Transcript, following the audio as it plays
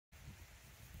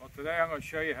Today I'm going to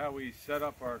show you how we set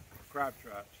up our crab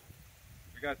traps.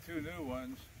 We got two new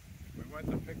ones. We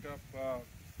went to pick up a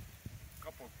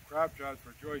couple of crab traps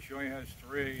for Joyce. She only has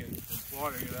 3, and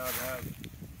Florida you have to have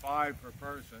 5 per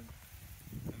person.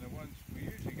 And the ones we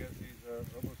usually get, these are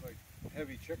almost like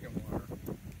heavy chicken wire.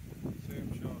 See them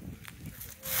show the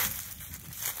chicken wire.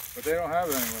 But they don't have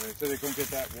it anywhere. They said they couldn't get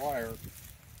that wire.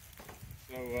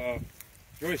 So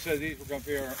Joyce said these were going to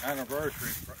be her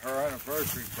anniversary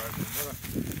present.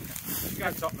 She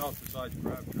got something else besides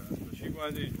crab traps, but she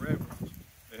wanted these red ones.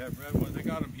 They have red ones. They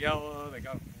got them yellow, they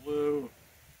got them blue.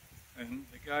 And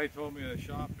the guy told me the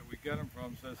shop that we get them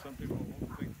from says some people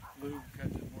won't think blue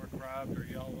catches more crabs or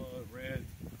yellow or red,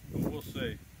 but we'll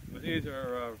see. But these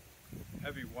are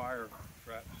heavy wire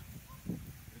traps. We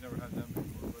never had them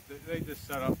before, but they just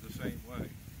set up the same way.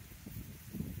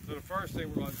 So the first thing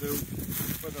we're going to do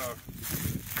is put a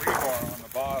rebar on the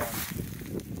bottom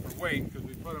for weight, because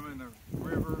we put them in the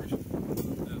rivers,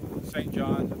 the St.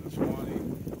 John's and the Swanee.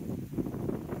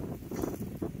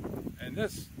 And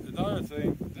this, another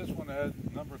thing, this one had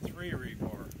number 3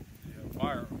 rebar,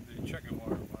 the chicken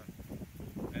wire one.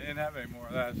 I didn't have any more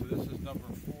of that, so this is number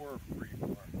 4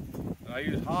 rebar. And I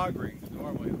use hog rings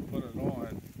normally to put it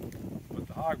on, but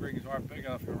the hog rings aren't big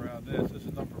enough around this. This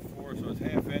is number 4, so it's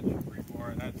 1/2 inch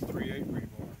rebar, and that's 3/8 rebar.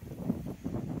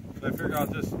 So I figured I'll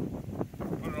just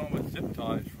put it on with zip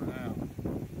ties for now,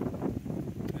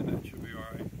 and that should be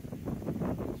alright.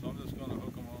 So I'm just going to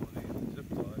hook them on with these zip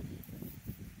ties.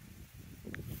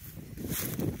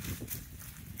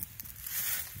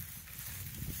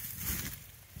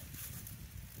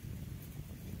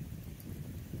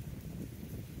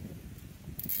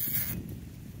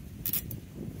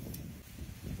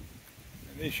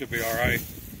 And these should be alright.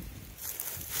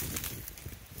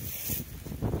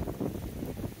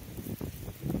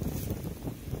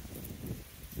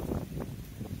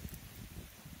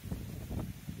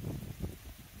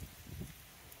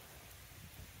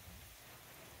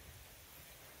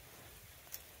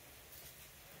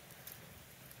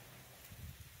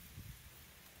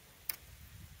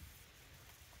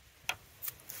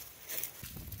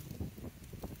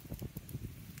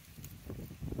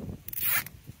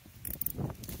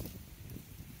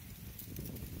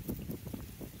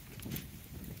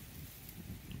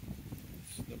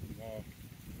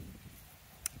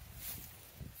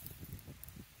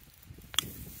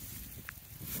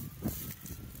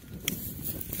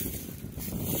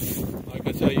 Like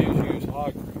I said, I use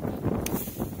hog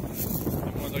rings.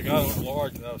 And ones I got aren't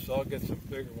large enough, so I'll get some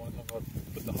bigger ones. I'm going to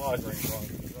put the hog rings on.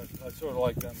 I sort of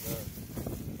like them better.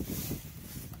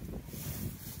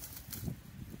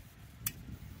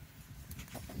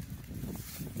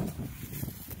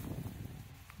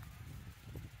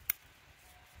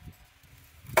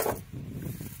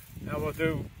 Now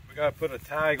we got to put a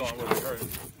tag on with her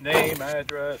name,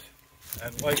 address,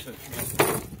 and license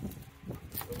number.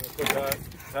 So we'll put that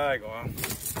tag on.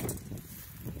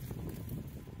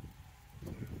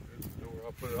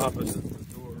 I'll put it opposite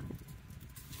the door.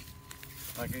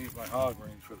 I can use my hog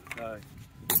rings for the tag.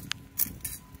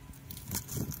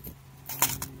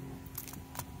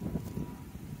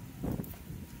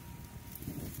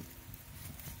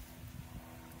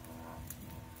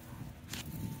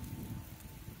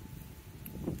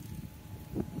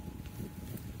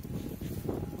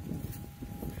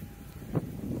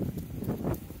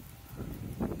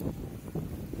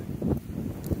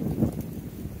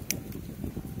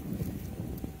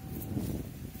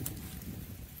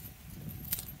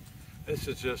 This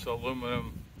is just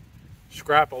aluminum,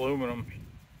 scrap aluminum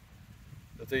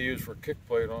that they use for kick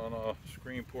plate on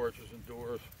screen porches and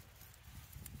doors.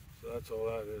 So that's all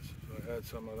that is. So I had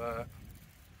some of that.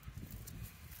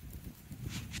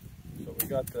 So we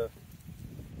got the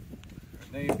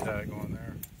name tag on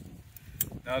there.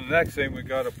 Now the next thing, we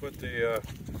got to put the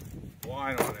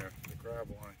line on there, the crab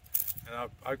line.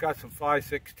 And I've got some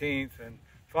 5/16, and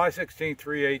 5/16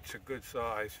 3/8 is a good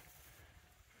size.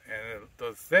 And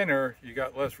the thinner, you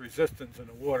got less resistance in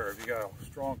the water. If you got a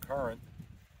strong current,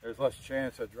 there's less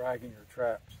chance of dragging your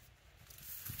traps.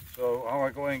 So I'm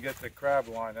going to go ahead and get the crab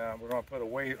line out. We're going to put a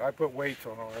weight. I put weights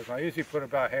on ours. I usually put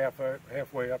about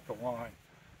halfway up the line.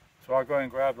 So I'll go ahead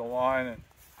and grab the line and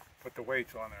put the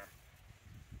weights on there.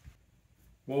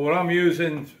 Well, what I'm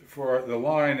using for the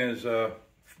line is a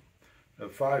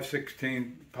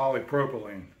 5/16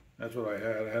 polypropylene. That's what I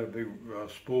had. I had a big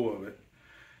spool of it.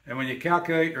 And when you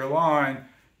calculate your line,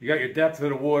 you got your depth of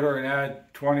the water and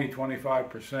add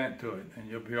 20–25% to it, and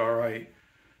you'll be all right.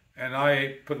 And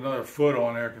I put another foot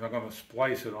on there because I'm going to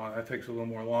splice it on. That takes a little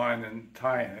more line than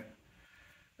tying it.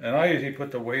 And I usually put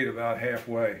the weight about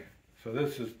halfway. So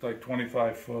this is like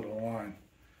 25 foot of line.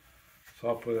 So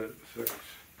I'll put it at 6,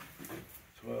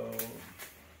 12.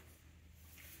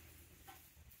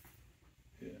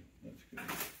 Yeah, that's good.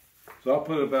 So I'll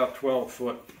put it about 12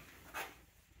 foot.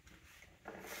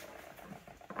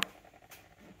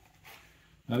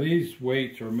 Now these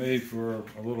weights are made for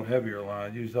a little heavier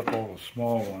line. I used up all the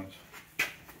small ones.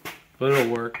 But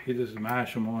it'll work. You just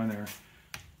mash them on there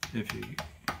if you...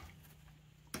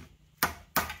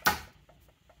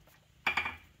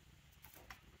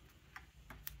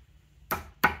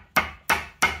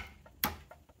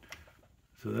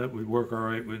 So that would work all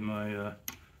right with my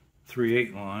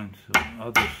 3/8 line. So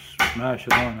I'll just smash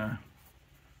it on there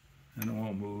and it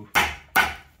won't move.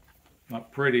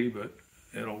 Not pretty, but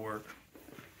it'll work.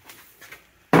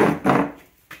 Let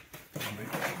me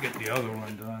get the other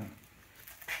one done.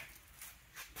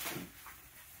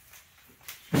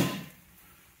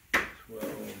 12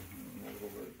 and a little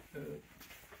bit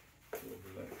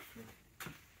extra.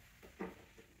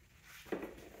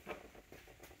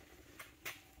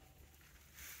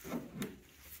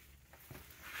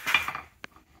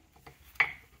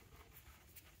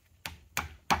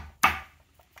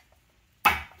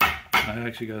 I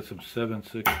actually got some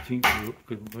 7/16 rope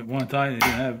because at one time they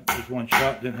didn't have, this one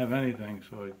shop didn't have anything,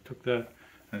 so I took that,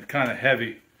 and it's kind of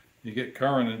heavy. You get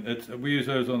current, and we use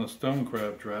those on the stone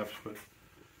crab traps, but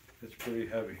it's pretty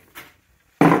heavy.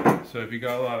 So if you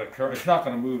got a lot of current, it's not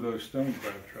going to move those stone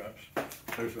crab traps.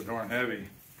 They're so darn heavy.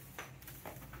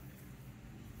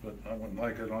 But I wouldn't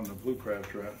like it on the blue crab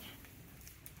traps.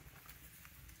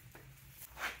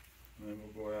 And then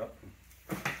we'll go out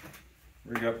and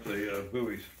rig up the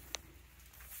buoys.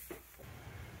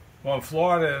 Well, in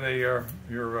Florida,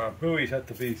 your buoys have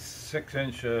to be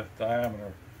 6-inch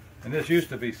diameter. And this used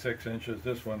to be 6 inches,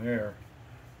 this one here.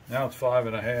 Now it's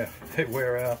 5.5. They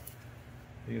wear out.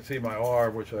 You can see my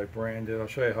R, which I branded. I'll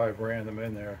show you how I brand them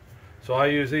in there. So I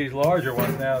use these larger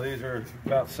ones now. These are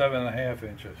about 7.5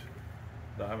 inches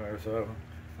diameter. So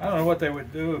I don't know what they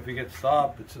would do if you get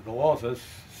stopped. The law says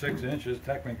 6 inches.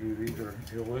 Technically, these are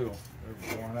illegal.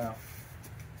 They're worn out.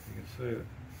 You can see it.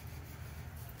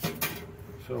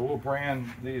 So we'll brand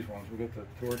these ones. We'll get the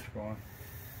torch going.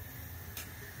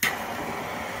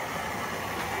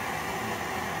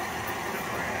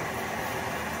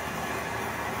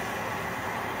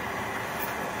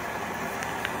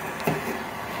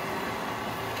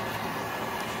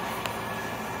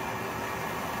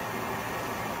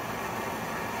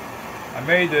 I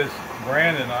made this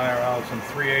Brandon iron out of some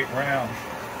 3/8 rounds,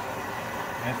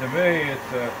 and to me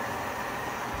it's a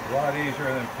lot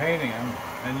easier than painting them.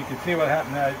 And you can see what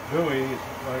happened to that buoy.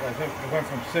 Like I think it went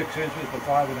from 6 inches to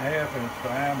 5.5 inch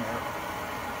diameter.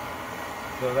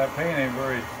 So that paint ain't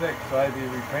very thick, so I'd be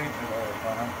repainting it all the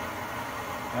time.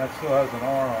 And that still has an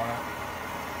R on it.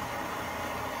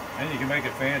 And you can make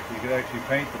it fancy. You could actually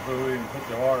paint the buoy and put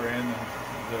the R in, and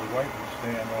the white would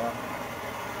stand on.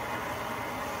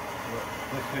 But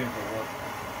this seems to work.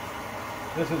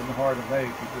 This isn't hard to make.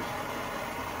 You just,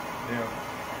 you know,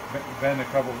 bend a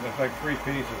couple. It's like 3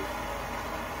 pieces.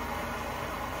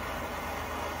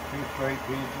 2 straight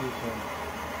pieces and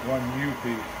 1 U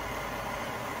piece.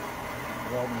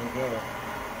 Weld them together.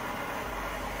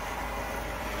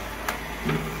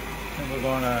 And we're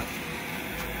going to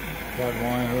try to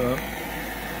line it up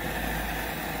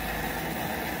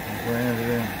and brand it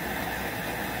in.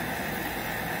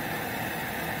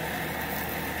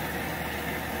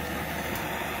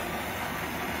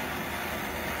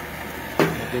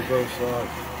 I'll do both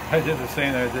sides. I did the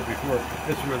same that I did before.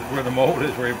 This is where the mold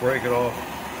is, where you break it off.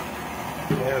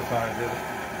 Last time I did it.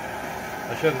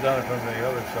 I should have done it from the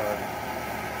other side.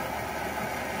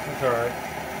 That's alright.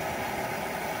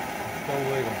 Still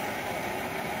legal.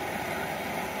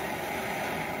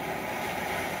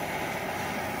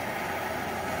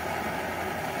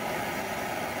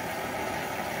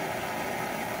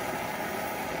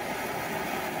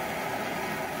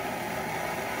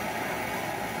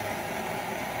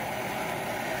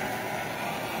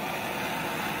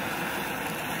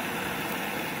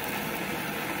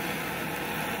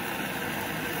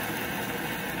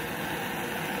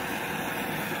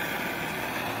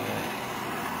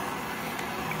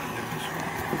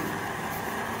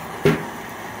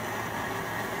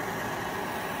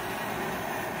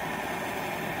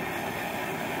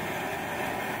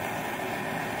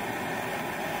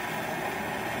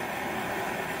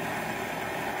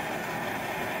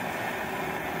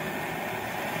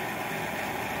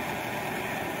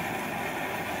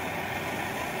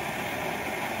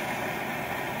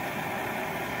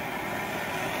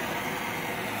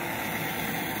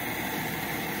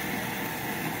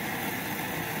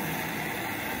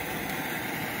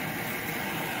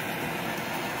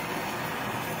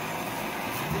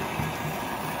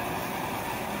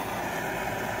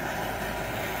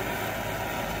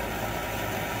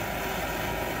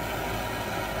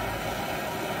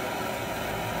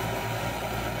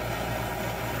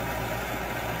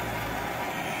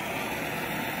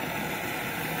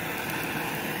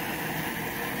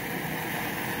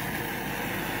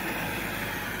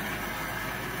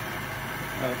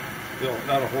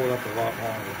 That'll hold up a lot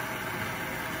longer.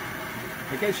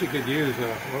 I guess you could use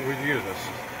what would you use? A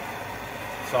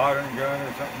soldering gun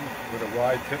or something with a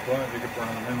wide tip on it. You could burn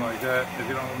them in like that if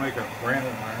you don't make a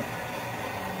branding iron.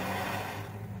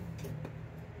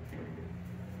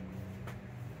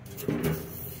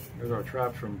 Here's our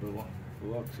traps from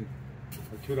Biloxi.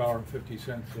 For $2.50.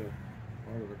 What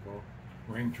are they called?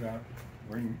 Ring trap.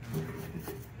 Ring.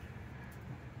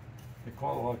 They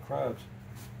caught a lot of crabs.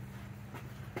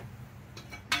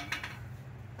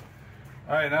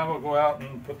 All right, now we'll go out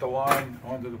and put the line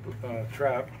onto the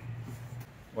trap.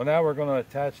 Well, now we're going to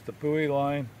attach the buoy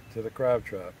line to the crab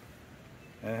trap.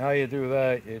 And how you do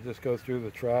that, you just go through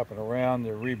the trap and around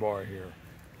the rebar here.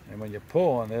 And when you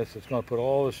pull on this, it's going to put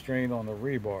all the strain on the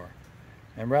rebar.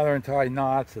 And rather than tie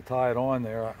knots to tie it on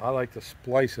there, I like to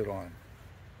splice it on.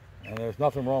 And there's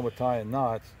nothing wrong with tying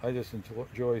knots. I just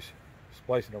enjoy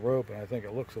splicing a rope, and I think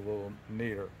it looks a little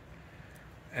neater.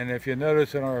 And if you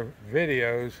notice in our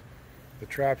videos, the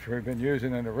traps we've been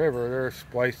using in the river, they're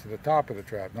spliced to the top of the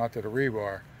trap, not to the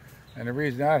rebar. And the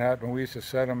reason that happened, we used to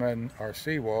set them in our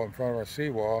seawall, in front of our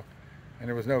seawall, and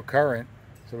there was no current,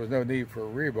 so there was no need for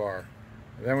a rebar.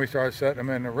 And then we started setting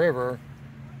them in the river,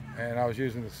 and I was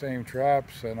using the same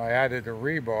traps, and I added the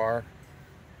rebar,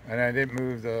 and I didn't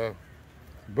move the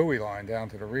buoy line down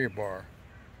to the rebar.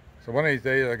 So one of these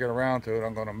days I get around to it,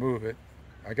 I'm going to move it.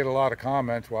 I get a lot of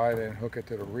comments why I didn't hook it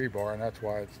to the rebar, and that's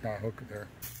why it's not hooked there.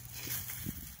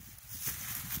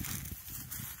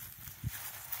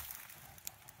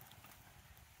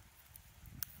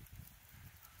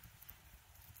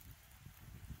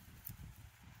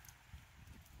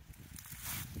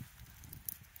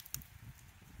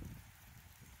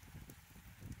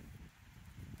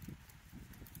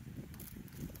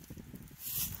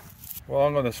 Well,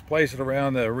 I'm going to splice it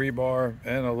around the rebar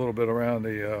and a little bit around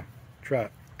the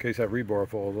trap in case that rebar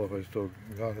falls off. I still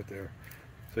got it there.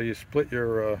 So you split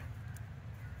your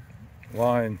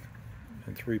line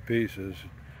in 3 pieces.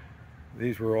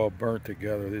 These were all burnt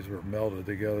together. These were melted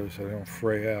together so they don't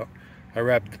fray out. I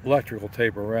wrapped electrical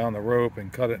tape around the rope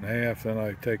and cut it in half. Then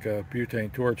I take a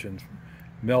butane torch and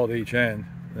melt each end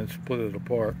and then split it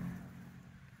apart.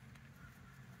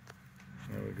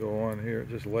 There we go on here.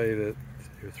 Just lay it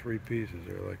your 3 pieces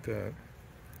there like that.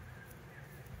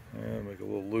 And make a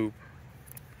little loop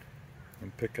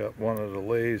and pick up one of the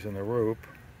lays in the rope.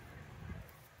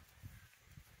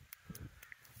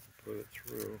 Put it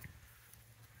through.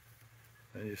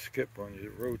 Then you skip one,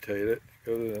 you rotate it,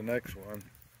 go to the next one,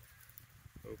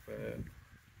 open it,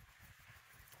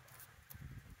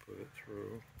 put it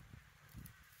through,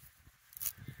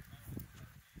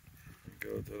 and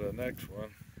go to the next one.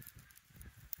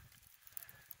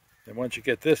 And once you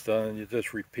get this done, you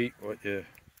just repeat what you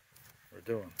are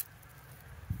doing.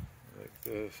 Like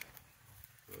this.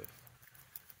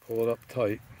 Pull it up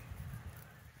tight.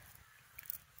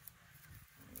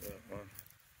 That one.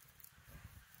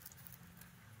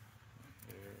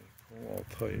 There, pull all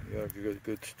tight. You got a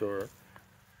good start.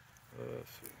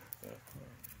 Let's see. That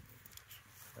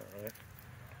one. Alright.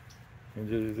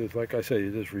 And just, like I say,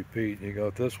 you just repeat. You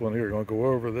got this one here. You're going to go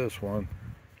over this one.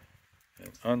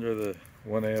 And under the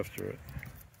one after it.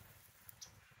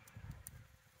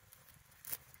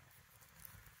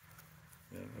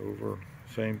 And over,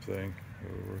 same thing,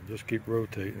 over, just keep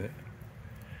rotating it.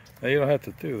 Now you don't have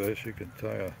to do this, you can tie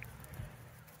a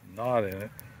knot in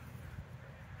it.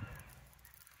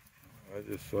 I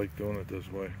just like doing it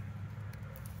this way.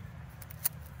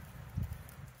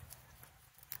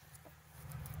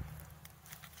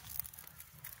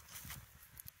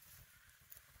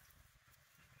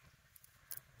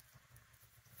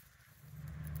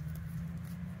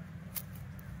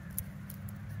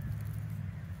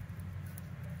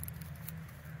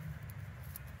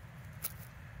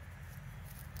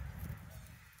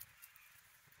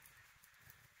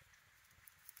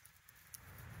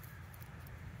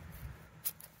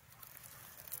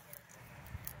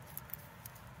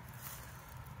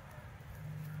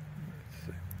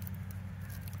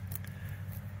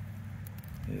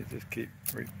 You just keep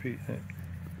repeating it.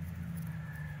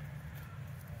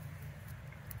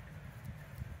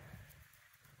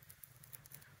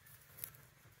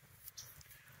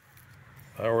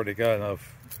 I already got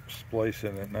enough splice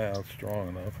in it now, it's strong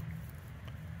enough.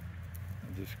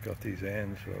 I just got these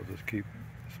ends, so I'll just keep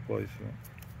splicing it.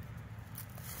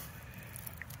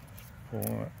 Just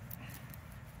pull on it.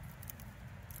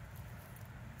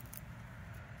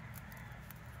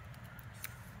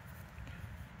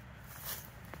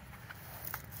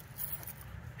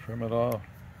 Trim it off.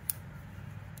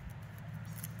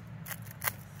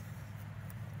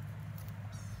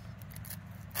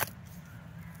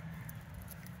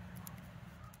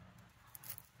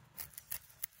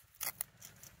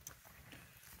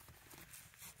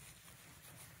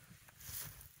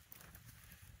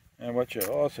 And what you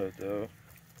also do,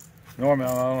 normally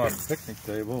I'm on a picnic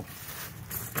table,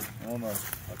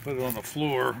 I put it on the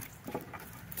floor.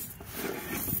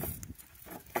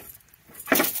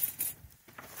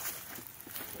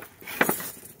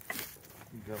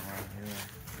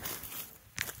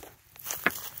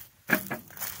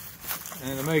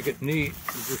 And to make it neat, you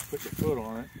just put your foot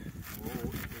on it.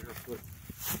 Roll your foot.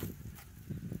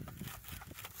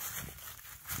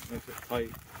 Makes it tight,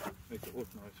 makes it look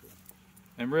nicer.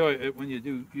 And really, when you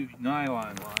do use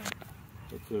nylon line,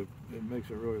 it makes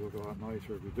it really look a lot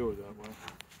nicer if you do it that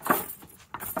way.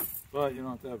 But you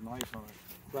don't have to have nice on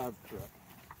a crab trap.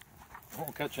 It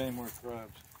won't catch any more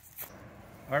crabs.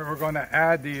 All right, we're going to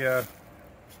add the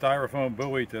styrofoam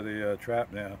buoy to the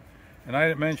trap now. And I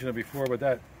didn't mention it before, but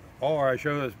that R, I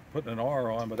showed us putting an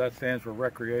R on, but that stands for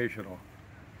recreational.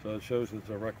 So it shows it's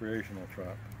a recreational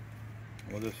trap.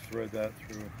 We'll just thread that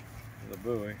through the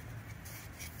buoy.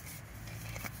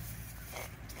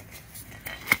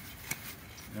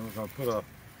 And we're going to put a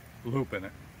loop in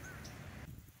it.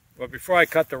 But before I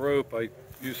cut the rope, I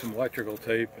used some electrical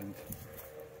tape, and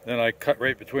then I cut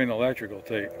right between the electrical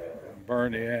tape and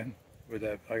burn the end with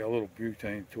that, like a little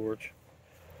butane torch.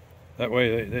 That way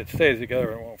it stays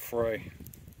together and it won't fray.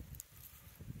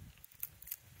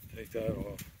 Take that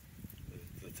off,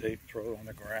 the tape, throw it on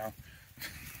the ground,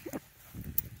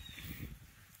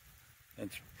 and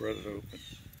spread it open,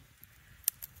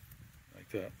 like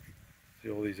that. See,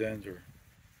 all these ends are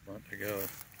burnt together.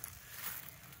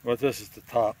 But this is the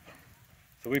top.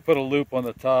 So we put a loop on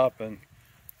the top and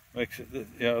makes it, you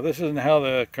know, this isn't how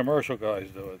the commercial guys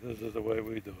do it. This is the way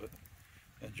we do it.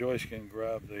 And Joyce can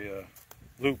grab the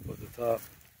loop at the top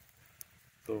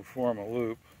to form a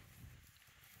loop.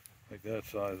 Like that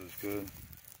size is good.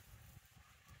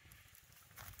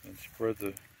 And spread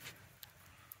the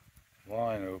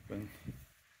line open.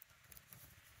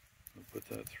 We'll put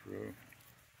that through.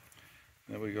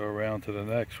 Then we go around to the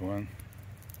next one.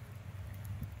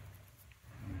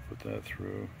 And put that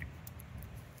through.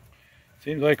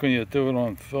 Seems like when you do it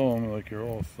on film, like you're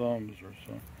all thumbs or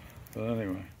something. But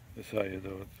anyway, this is how you do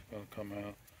it. It's going to come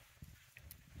out.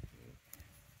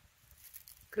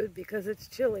 Good, because it's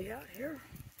chilly out here.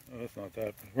 Oh, it's not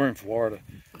that. We're in Florida.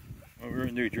 When we were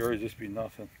in New Jersey, this would be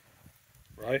nothing.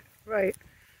 Right? Right.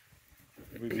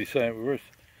 We'd be saying we were,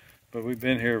 but we've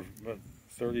been here about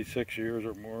 36 years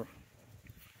or more.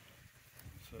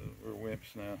 So we're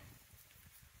wimps now.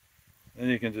 Then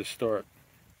you can just start.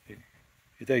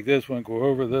 You take this one, go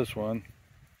over this one,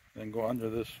 then go under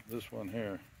this one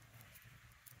here.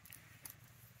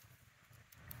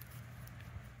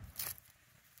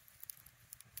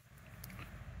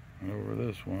 Over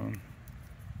this one.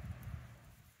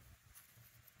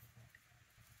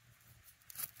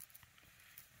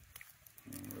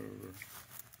 And over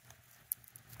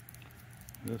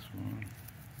this one.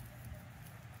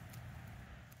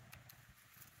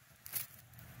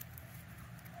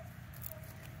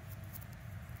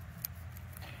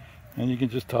 And you can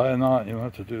just tie a knot, you don't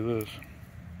have to do this.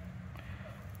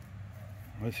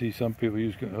 I see some people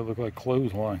use it look like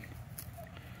clothesline.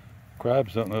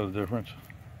 Crabs don't know the difference.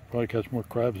 Probably catch more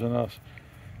crabs than us.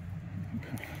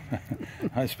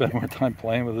 I spend more time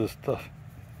playing with this stuff.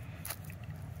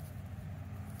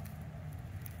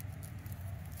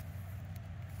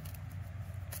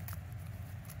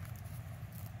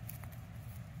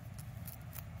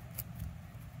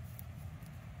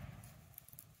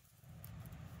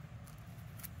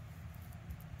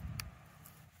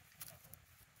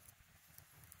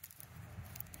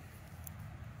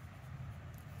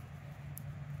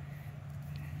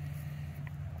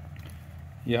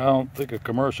 Yeah, I don't think a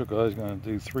commercial guy is going to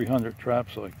do 300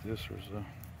 traps like this or so.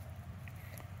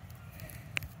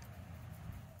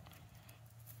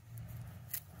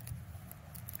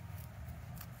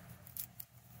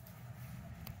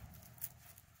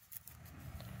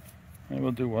 And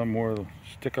we'll do one more,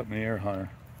 stick up in the air higher,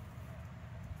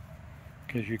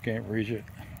 because you can't reach it.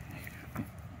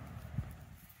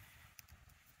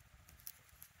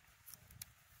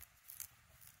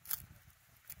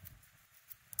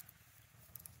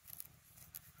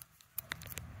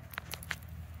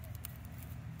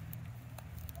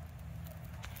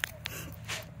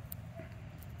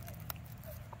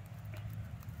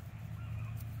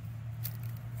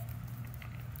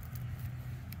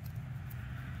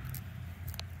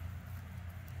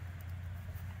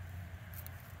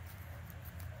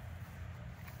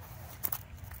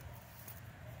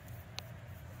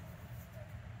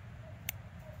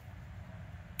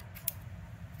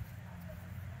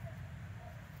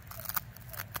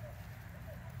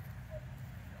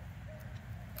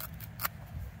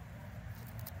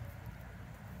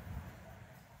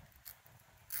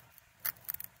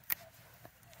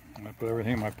 I put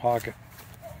everything in my pocket.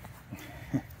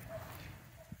 I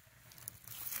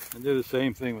did the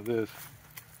same thing with this.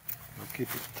 I'll keep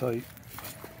it tight.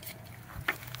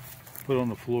 Put it on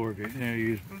the floor if you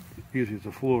use it as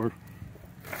a floor.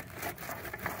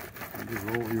 And just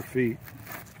roll your feet.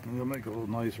 And it'll make it a little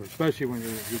nicer, especially when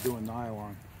you're doing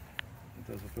nylon. It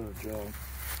does a better job.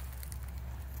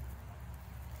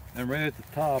 And right at the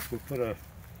top we put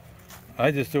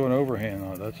I just do an overhand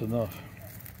on it, that's enough.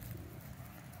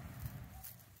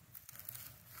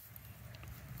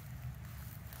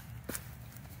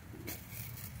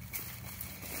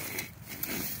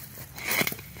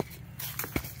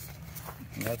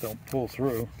 And that don't pull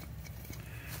through.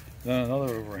 Then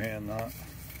another overhand knot.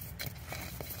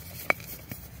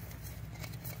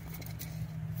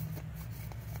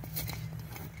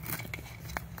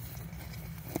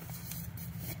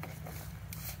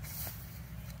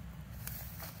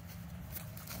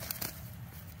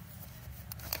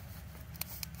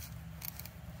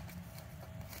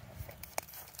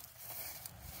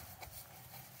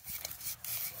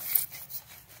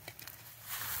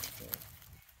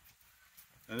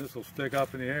 And this will stick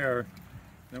up in the air.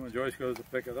 Then when Joyce goes to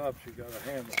pick it up, she's got a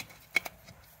handle.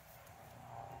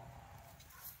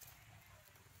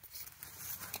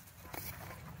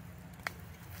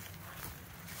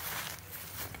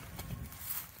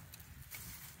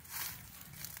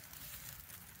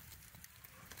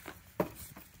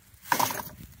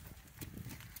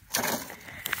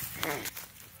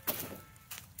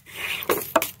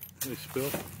 They spill?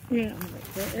 Yeah,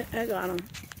 I got them.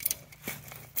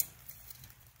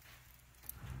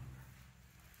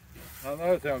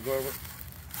 Another thing I'll go over,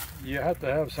 you have to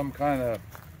have some kind of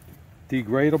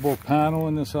degradable panel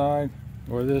in the side,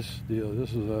 or this deal.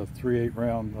 This is a 3/8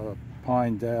 round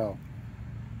pine dowel,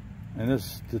 and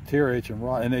this deteriorates and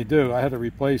rot, and they do. I had to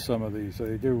replace some of these, so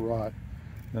they do rot.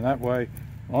 And that way,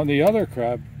 on the other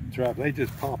crab trap, they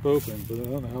just pop open, but I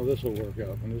don't know how this will work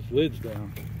out when this lid's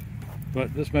down.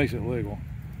 But this makes it legal.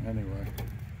 Anyway,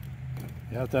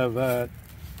 you have to have that,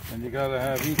 and you got to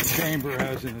have each chamber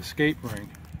has an escape ring.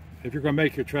 If you're going to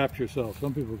make your traps yourself,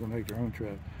 some people can make their own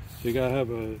trap. So you got to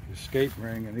have a escape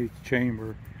ring in each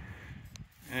chamber,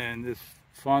 and this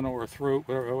funnel or throat,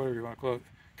 whatever you want to call it,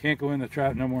 can't go in the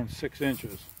trap no more than 6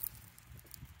 inches.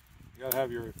 You got to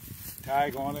have your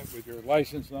tag on it with your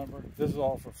license number. This is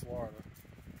all for Florida.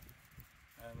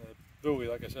 And the buoy,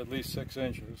 like I said, at least 6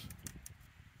 inches.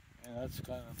 And that's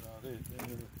kind of about it.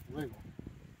 They're legal.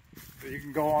 But you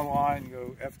can go online and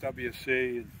go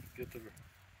FWC and get the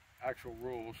actual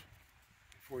rules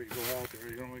before you go out there.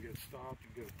 You don't want to get stopped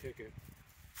and get a ticket.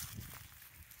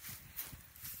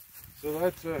 So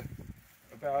that's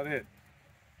about it.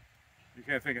 You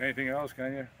can't think of anything else,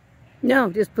 can you? No,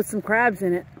 just put some crabs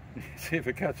in it. See if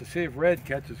it catches. See if red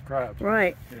catches crabs.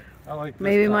 Right. Yeah, I like this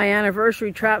Maybe type. my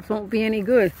anniversary traps won't be any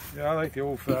good. Yeah, I like the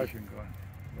old-fashioned one.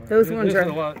 Those ones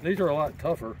are these are a lot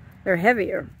tougher. They're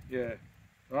heavier. Yeah.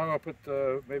 So I'm gonna put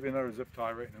maybe another zip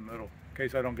tie right in the middle in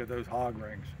case I don't get those hog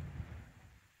rings.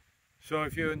 So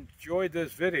if you enjoyed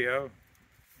this video,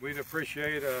 we'd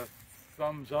appreciate a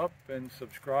thumbs up and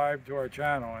subscribe to our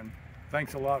channel, and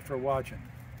thanks a lot for watching.